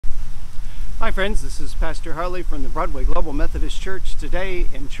Hi friends, this is Pastor Harley from the Broadway Global Methodist Church. Today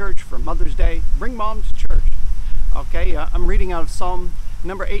in church for Mother's Day, bring mom to church. Okay, I'm reading out of Psalm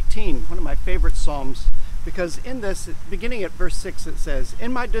number 18, one of my favorite Psalms, because in this, beginning at verse 6, it says,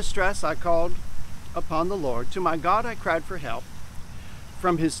 "In my distress I called upon the Lord. To my God I cried for help.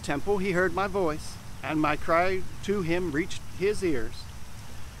 From his temple he heard my voice, and my cry to him reached his ears.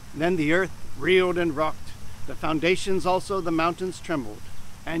 Then the earth reeled and rocked. The foundations also, the mountains trembled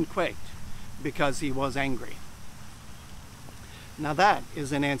and quaked, because he was angry." Now that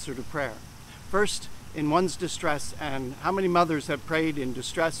is an answer to prayer. First, in one's distress, and how many mothers have prayed in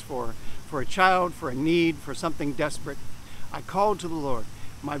distress for a child, for a need, for something desperate? I called to the Lord.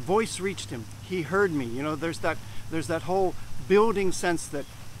 My voice reached him. He heard me. You know, there's that whole building sense that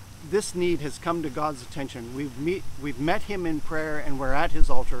this need has come to God's attention. We've met him in prayer, and we're at his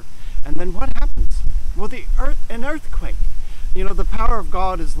altar. And then what happens? Well, an earthquake. You know, the power of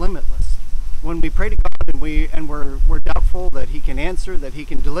God is limitless. When we pray to God and we're doubtful that he can answer, that he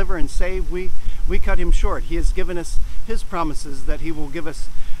can deliver and save, we cut him short. He has given us his promises that he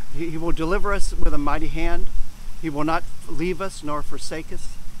will deliver us with a mighty hand. He will not leave us nor forsake us.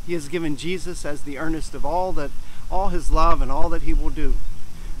 He has given Jesus as the earnest of all his love and all that he will do.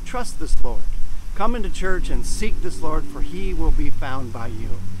 Trust this Lord. Come into church and seek this Lord, for he will be found by you.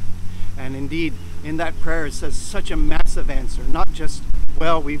 And indeed, in that prayer it says such a massive answer, not just,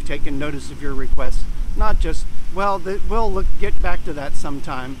 well, we've taken notice of your request, not just, well, we'll get back to that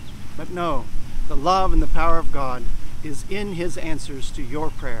sometime, but no, the love and the power of God is in his answers to your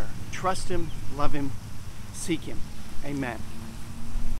prayer. Trust him, love him, seek him. Amen.